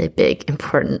 really, really big,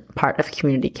 important part of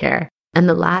community care. And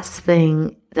the last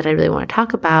thing that I really want to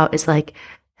talk about is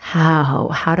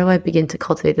how do I begin to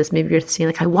cultivate this? Maybe you're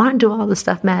saying I want to do all this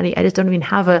stuff, Maddie. I just don't even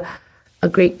have a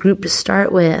great group to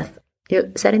start with.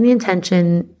 Setting the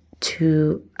intention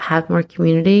to have more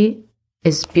community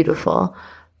is beautiful,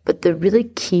 but the really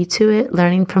key to it,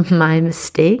 learning from my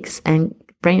mistakes and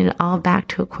bringing it all back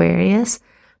to Aquarius,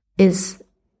 is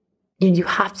you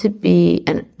have to be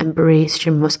and embrace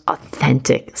your most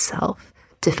authentic self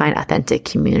to find authentic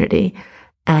community.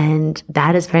 And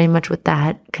that is very much what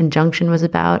that conjunction was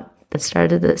about. That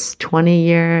started this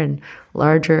 20-year and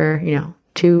larger,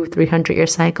 200-300-year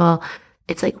cycle.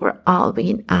 It's we're all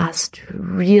being asked to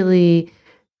really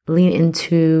lean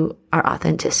into our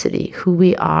authenticity, who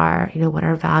we are, what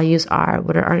our values are,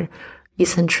 what are our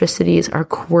eccentricities, our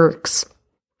quirks,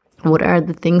 what are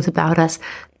the things about us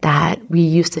that we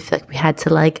used to feel we had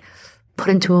to put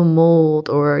into a mold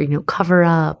or, cover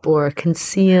up or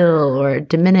conceal or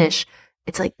diminish.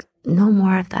 It's no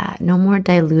more of that, no more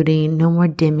diluting, no more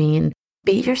dimming.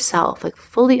 Be yourself,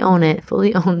 fully own it,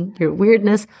 fully own your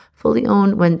weirdness, fully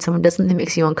own when someone does something that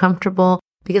makes you uncomfortable.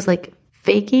 Because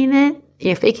faking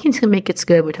it, faking to make it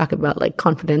good. We talk about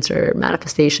confidence or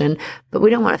manifestation, but we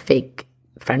don't want to fake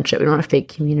friendship. We don't want to fake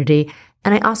community.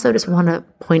 And I also just want to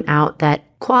point out that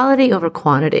quality over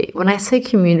quantity. When I say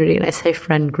community and I say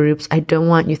friend groups, I don't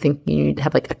want you thinking you need to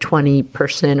have a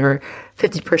 20-person or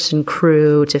 50-person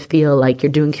crew to feel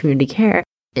you're doing community care.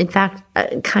 In fact,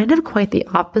 kind of quite the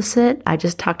opposite. I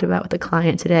just talked about with a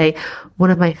client today,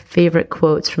 one of my favorite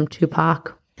quotes from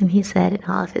Tupac. And he said in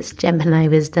all of his Gemini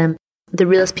wisdom, the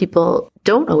realest people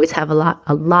don't always have a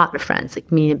lot of friends,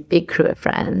 meaning a big crew of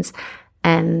friends.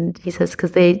 And he says,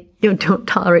 because they don't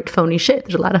tolerate phony shit.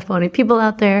 There's a lot of phony people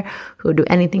out there who do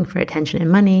anything for attention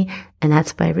and money. And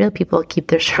that's why real people keep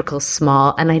their circles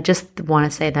small. And I just want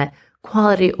to say that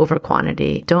quality over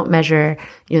quantity. Don't measure,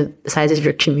 the size of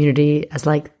your community as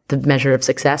the measure of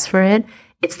success for it.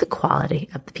 It's the quality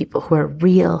of the people who are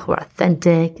real, who are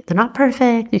authentic. They're not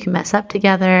perfect. You can mess up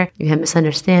together. You have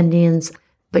misunderstandings,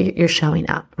 but you're showing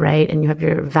up, right? And you have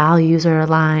your values are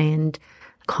aligned.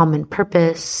 Common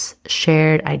purpose,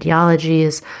 shared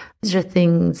ideologies. These are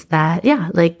things that,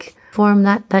 form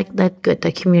that good,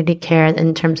 the community care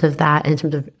in terms of that, in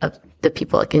terms of the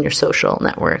people in your social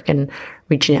network and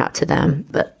reaching out to them.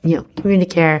 But, community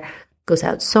care goes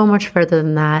out so much further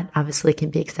than that. Obviously, it can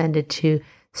be extended to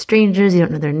strangers. You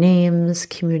don't know their names.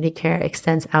 Community care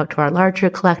extends out to our larger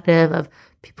collective of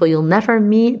people you'll never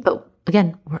meet. But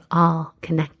again, we're all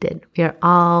connected. We are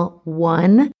all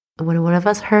one. When one of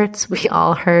us hurts, we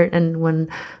all hurt. And when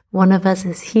one of us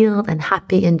is healed and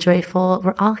happy and joyful,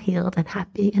 we're all healed and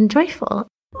happy and joyful.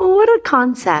 What a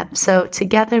concept. So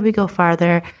together we go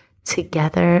farther.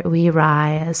 Together we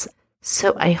rise.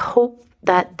 So I hope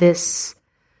that this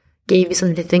gave you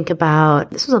something to think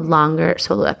about. This was a longer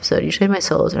solo episode. Usually my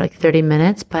solos are like 30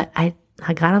 minutes, but I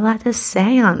got a lot to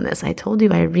say on this. I told you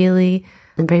I really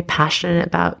am very passionate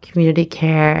about community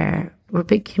care. We're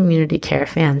big community care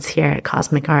fans here at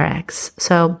Cosmic RX.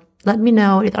 So let me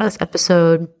know what you thought of this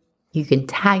episode. You can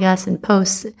tag us in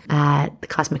posts at the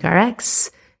Cosmic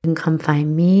RX. You can come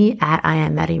find me at I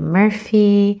am Maddie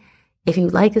Murphy. If you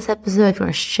like this episode, if you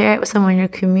want to share it with someone in your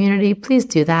community, please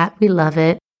do that. We love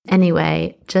it.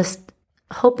 Anyway, just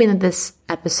hoping that this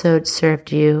episode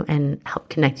served you and helped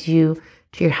connect you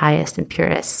to your highest and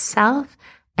purest self.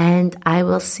 And I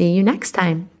will see you next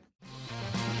time.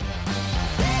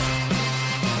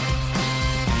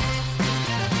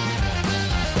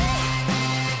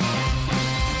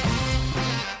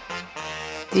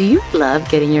 Do you love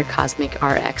getting your Cosmic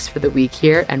RX for the week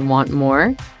here and want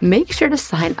more? Make sure to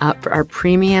sign up for our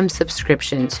premium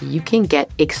subscription so you can get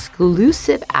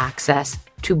exclusive access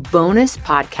to bonus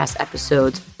podcast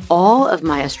episodes, all of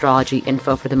my astrology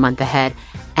info for the month ahead,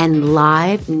 and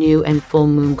live new and full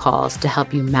moon calls to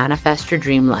help you manifest your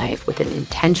dream life with an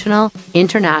intentional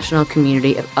international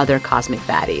community of other cosmic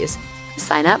baddies.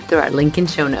 Sign up through our link in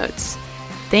show notes.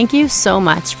 Thank you so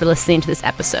much for listening to this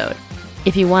episode.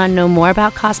 If you want to know more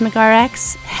about Cosmic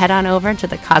RX, head on over to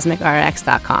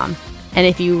thecosmicrx.com. And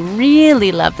if you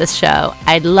really love this show,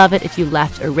 I'd love it if you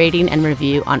left a rating and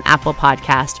review on Apple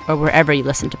Podcasts or wherever you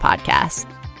listen to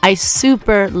podcasts. I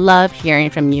super love hearing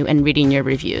from you and reading your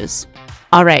reviews.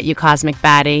 All right, you cosmic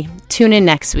baddie, tune in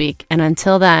next week. And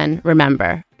until then,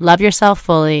 remember, love yourself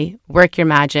fully, work your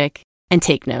magic, and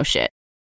take no shit.